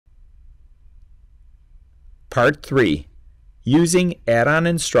Part 3. Using Addon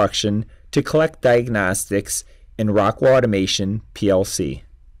Instruction to collect diagnostics in Rockwell Automation PLC.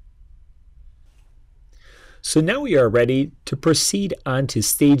 So now we are ready to proceed on to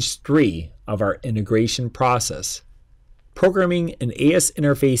stage 3 of our integration process, programming an AS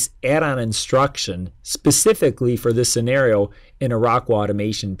interface add-on instruction specifically for this scenario in a Rockwell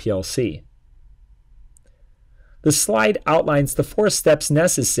Automation PLC. The slide outlines the 4 steps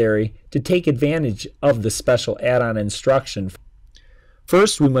necessary to take advantage of the special add-on instruction.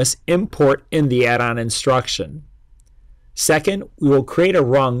 First, we must import in the add-on instruction. Second, we will create a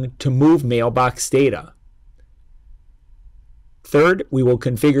rung to move mailbox data. Third, we will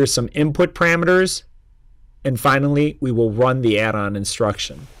configure some input parameters. And finally, we will run the add-on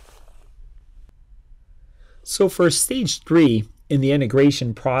instruction. So for stage 3 in the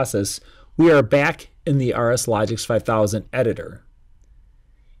integration process, we are back in the RSLogix 5000 editor.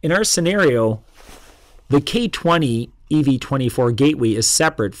 In our scenario, the K20 EV24 gateway is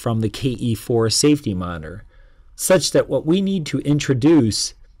separate from the KE4 safety monitor, such that what we need to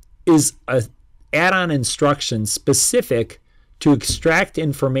introduce is an add-on instruction specific to extract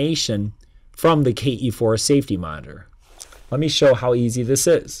information from the KE4 safety monitor. Let me show how easy this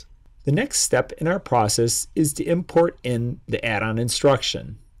is. The next step in our process is to import in the add-on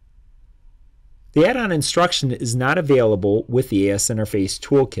instruction. The add-on instruction is not available with the AS Interface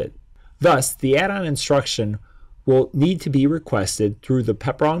Toolkit. Thus, the add-on instruction will need to be requested through the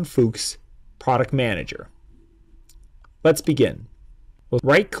Pepperl+Fuchs Product Manager. Let's begin. We'll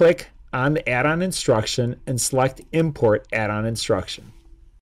right-click on the add-on instruction and select Import Add-on Instruction.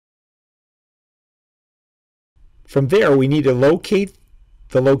 From there, we need to locate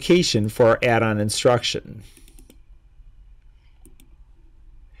the location for our add-on instruction.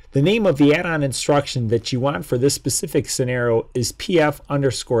 The name of the add-on instruction that you want for this specific scenario is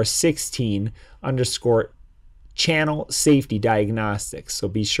PF_16_channel safety diagnostics. So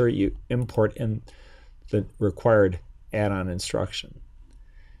be sure you import in the required add-on instruction.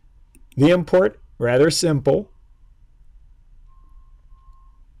 The import, rather simple.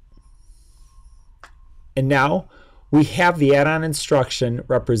 And now we have the add-on instruction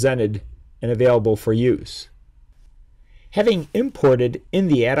represented and available for use. Having imported in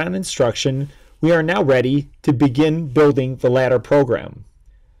the add-on instruction, we are now ready to begin building the ladder program.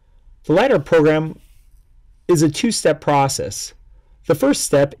 The ladder program is a 2-step process. The first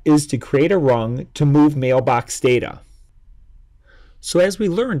step is to create a rung to move mailbox data. So as we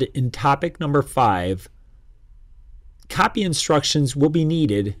learned in topic number 5, copy instructions will be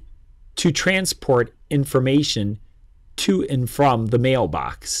needed to transport information to and from the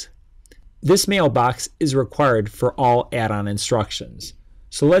mailbox. This mailbox is required for all add-on instructions.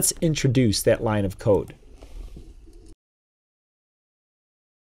 So let's introduce that line of code.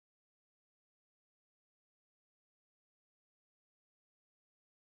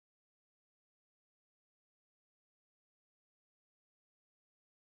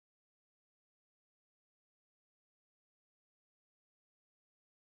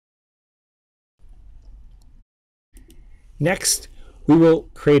 Next, we will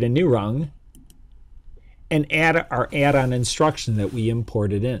create a new rung and add our add-on instruction that we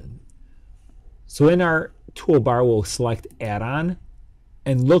imported in. So in our toolbar, we'll select Add-on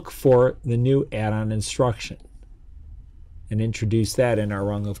and look for the new add-on instruction and introduce that in our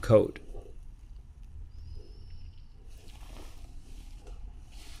rung of code.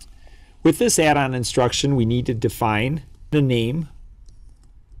 With this add-on instruction, we need to define the name.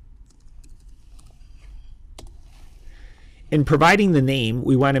 In providing the name,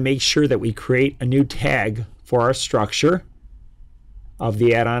 we want to make sure that we create a new tag for our structure of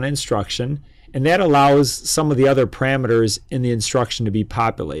the add-on instruction, and that allows some of the other parameters in the instruction to be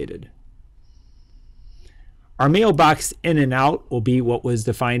populated. Our mailbox in and out will be what was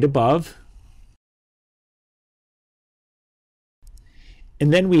defined above.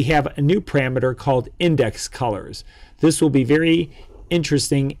 And then we have a new parameter called index colors. This will be very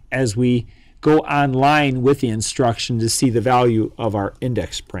interesting as we go online with the instruction to see the value of our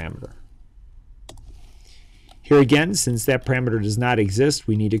index parameter. Here again, since that parameter does not exist,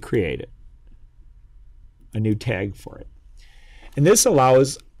 we need to create it, a new tag for it. And this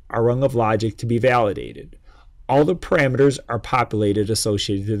allows our rung of logic to be validated. All the parameters are populated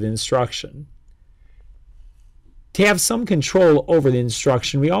associated with the instruction. To have some control over the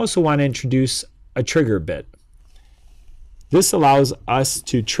instruction, we also want to introduce a trigger bit. This allows us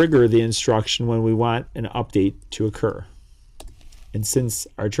to trigger the instruction when we want an update to occur. And since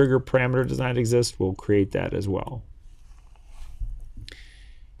our trigger parameter does not exist, we'll create that as well.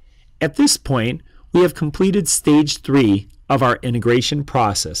 At this point, we have completed stage 3 of our integration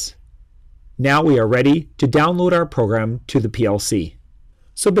process. Now we are ready to download our program to the PLC.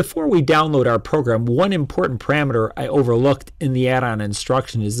 So before we download our program, one important parameter I overlooked in the add-on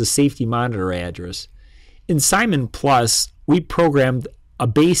instruction is the safety monitor address. In Simon Plus, we programmed a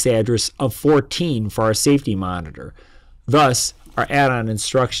base address of 14 for our safety monitor. Thus, our add-on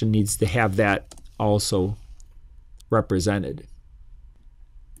instruction needs to have that also represented.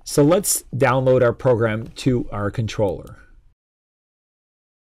 So let's download our program to our controller.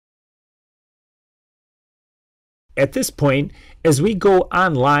 At this point, as we go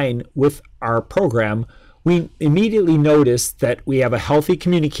online with our program, we immediately notice that we have a healthy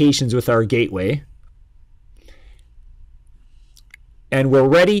communications with our gateway, and we're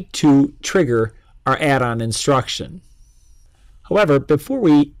ready to trigger our add-on instruction. However, before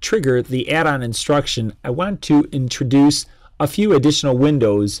we trigger the add-on instruction, I want to introduce a few additional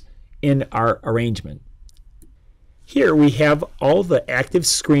windows in our arrangement. Here we have all the active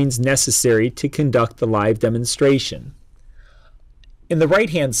screens necessary to conduct the live demonstration. In the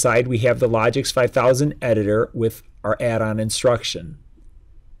right-hand side, we have the Logix 5000 editor with our add-on instruction.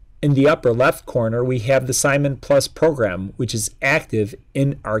 In the upper left corner, we have the Simon Plus program, which is active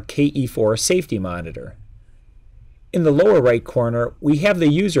in our KE4 safety monitor. In the lower right corner, we have the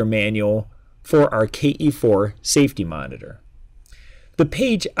user manual for our KE4 safety monitor. The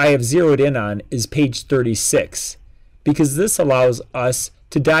page I have zeroed in on is page 36, because this allows us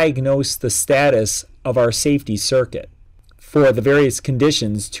to diagnose the status of our safety circuit for the various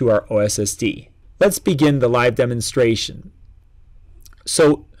conditions to our OSSD. Let's begin the live demonstration.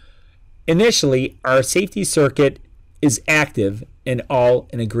 So initially, our safety circuit is active and all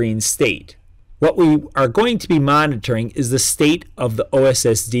in a green state. What we are going to be monitoring is the state of the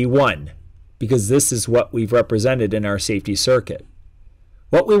OSSD1, because this is what we've represented in our safety circuit.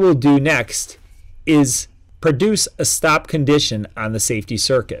 What we will do next is produce a stop condition on the safety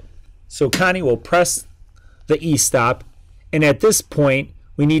circuit. So Connie will press the E-stop, and at this point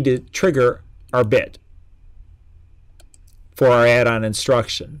we need to trigger our bit for our add-on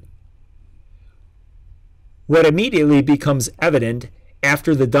instruction. What immediately becomes evident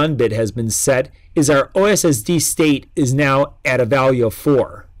after the done bit has been set is our OSSD state is now at a value of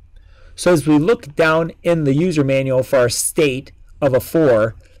 4. So as we look down in the user manual for our state of a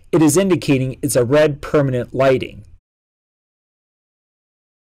 4, it is indicating it's a red permanent lighting.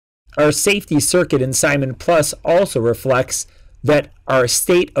 Our safety circuit in Simon Plus also reflects that our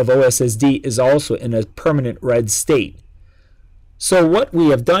state of OSSD is also in a permanent red state. So what we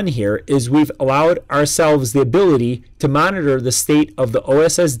have done here is we've allowed ourselves the ability to monitor the state of the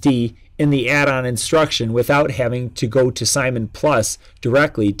OSSD in the add-on instruction without having to go to Simon Plus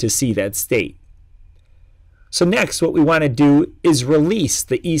directly to see that state. So next, what we want to do is release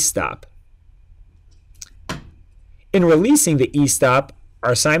the E-stop. In releasing the E-stop,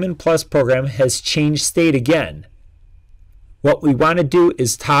 our Simon Plus program has changed state again. What we want to do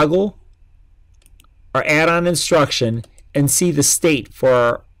is toggle our add-on instruction and see the state for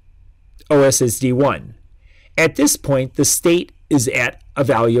our OSSD1. At this point, the state is at a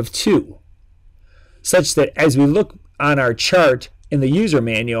value of 2, such that as we look on our chart in the user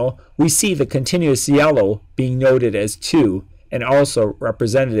manual, we see the continuous yellow being noted as 2 and also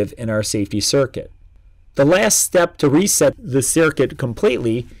representative in our safety circuit. The last step to reset the circuit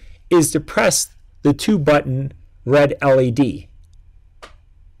completely is to press the 2-button red LED.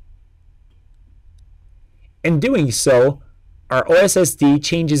 In doing so, our OSSD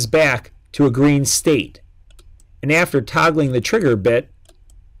changes back to a green state. And after toggling the trigger bit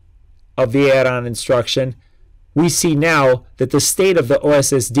of the add-on instruction, we see now that the state of the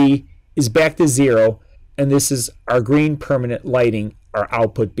OSSD is back to 0, and this is our green permanent lighting, our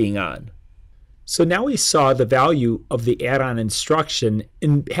output being on. So now we saw the value of the add-on instruction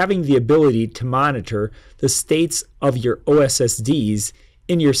in having the ability to monitor the states of your OSSDs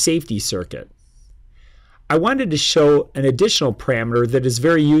in your safety circuit. I wanted to show an additional parameter that is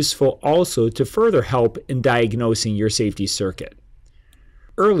very useful also to further help in diagnosing your safety circuit.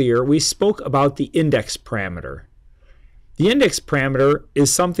 Earlier, we spoke about the index parameter. The index parameter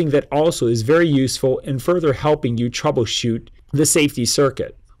is something that also is very useful in further helping you troubleshoot the safety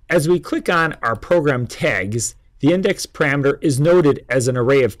circuit. As we click on our program tags, the index parameter is noted as an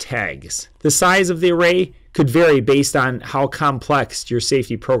array of tags. The size of the array could vary based on how complex your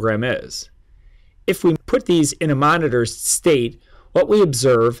safety program is. If we put these in a monitor state, what we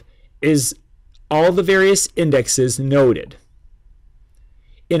observe is all the various indexes noted.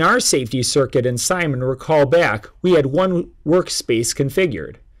 In our safety circuit in Simon, recall back, we had one workspace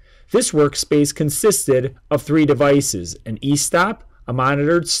configured. This workspace consisted of 3 devices, an E-stop, a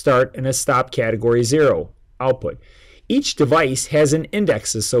monitored start, and a stop category 0 output. each device has an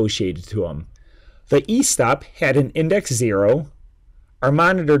index associated to them. The e-stop had an index 0, our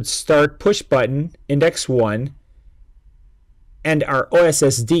monitored start push button index 1, and our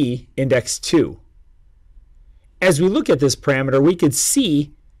OSSD index 2. As we look at this parameter, we could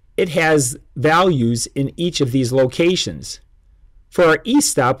see it has values in each of these locations. For our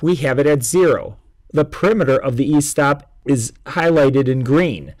e-stop, we have it at 0. The perimeter of the e-stop is highlighted in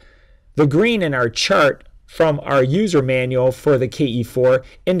green. The green in our chart from our user manual for the KE4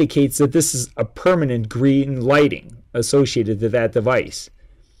 indicates that this is a permanent green lighting associated to that device.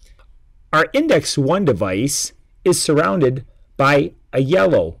 Our index 1 device is surrounded by a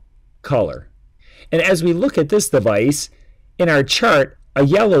yellow color. And as we look at this device, in our chart, a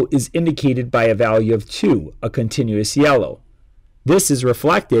yellow is indicated by a value of 2, a continuous yellow. This is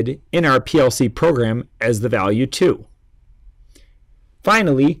reflected in our PLC program as the value 2.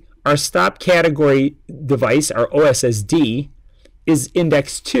 Finally, our stop category device, our OSSD, is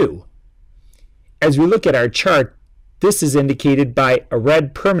index 2. As we look at our chart, this is indicated by a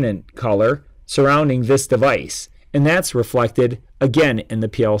red permanent color surrounding this device, and that's reflected again in the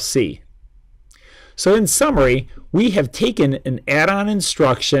PLC. So in summary, we have taken an add-on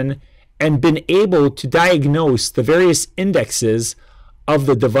instruction and been able to diagnose the various indexes of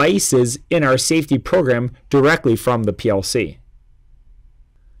the devices in our safety program directly from the PLC.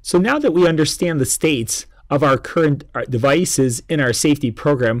 So now that we understand the states of our current devices in our safety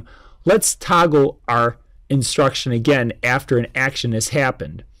program, let's toggle our instruction again after an action has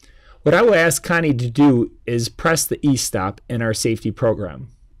happened. What I will ask Connie to do is press the e-stop in our safety program.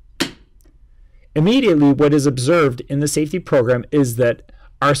 Immediately, what is observed in the safety program is that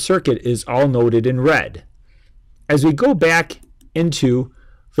our circuit is all noted in red. As we go back into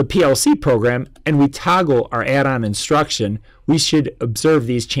the PLC program and we toggle our add-on instruction, we should observe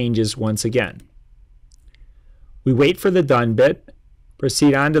these changes once again. We wait for the done bit,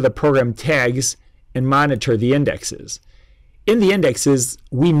 proceed on to the program tags, and monitor the indexes. In the indexes,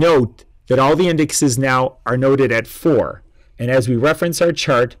 we note that all the indexes now are noted at 4. And as we reference our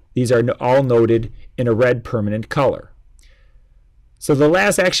chart, these are all noted in a red permanent color. So the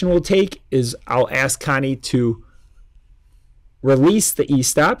last action we'll take is I'll ask Connie to release the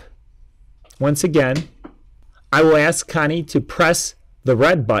e-stop. Once again, I will ask Connie to press the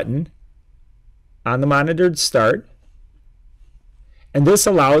red button on the monitored start, and this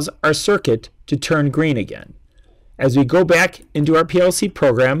allows our circuit to turn green again. As we go back into our PLC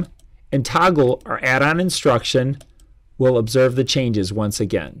program and toggle our add-on instruction, we'll observe the changes once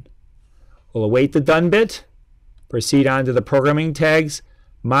again. We'll await the done bit, proceed on to the programming tags,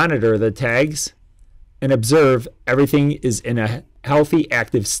 monitor the tags, and observe everything is in a healthy,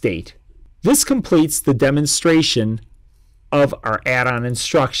 active state. This completes the demonstration of our add-on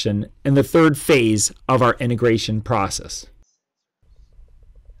instruction in the third phase of our integration process.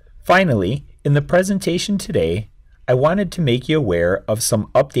 Finally, in the presentation today, I wanted to make you aware of some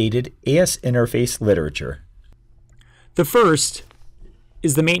updated AS interface literature. The first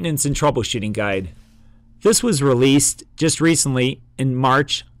is the Maintenance and Troubleshooting Guide. This was released just recently in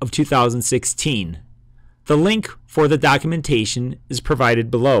March of 2016. The link for the documentation is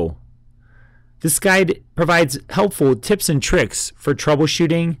provided below. This guide provides helpful tips and tricks for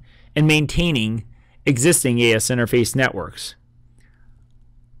troubleshooting and maintaining existing AS interface networks.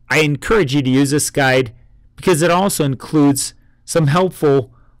 I encourage you to use this guide because it also includes some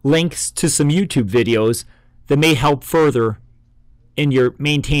helpful links to some YouTube videos that may help further in your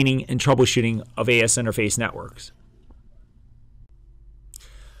maintaining and troubleshooting of AS interface networks.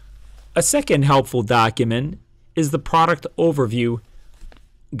 A second helpful document is the Product Overview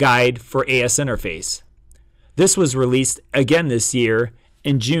Guide for AS Interface. This was released again this year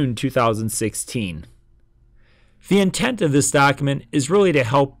in June 2016. The intent of this document is really to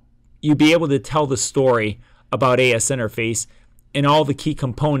help you be able to tell the story about AS Interface and all the key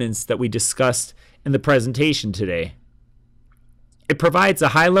components that we discussed in the presentation today. It provides a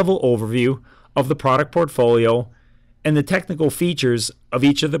high-level overview of the product portfolio and the technical features of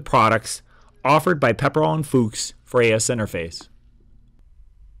each of the products offered by Pepperl+Fuchs for AS Interface.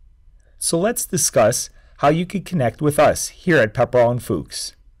 So let's discuss how you can connect with us here at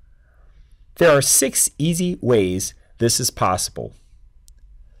Pepperl+Fuchs. There are 6 easy ways this is possible.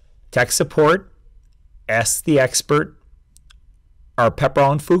 Tech support, Ask the Expert, our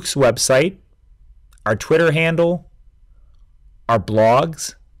Pepperl+Fuchs website, our Twitter handle, our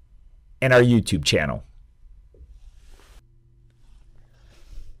blogs, and our YouTube channel.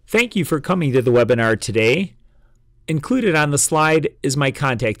 Thank you for coming to the webinar today. Included on the slide is my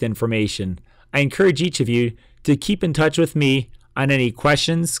contact information. I encourage each of you to keep in touch with me on any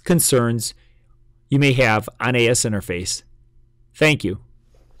questions, concerns you may have on AS Interface. Thank you.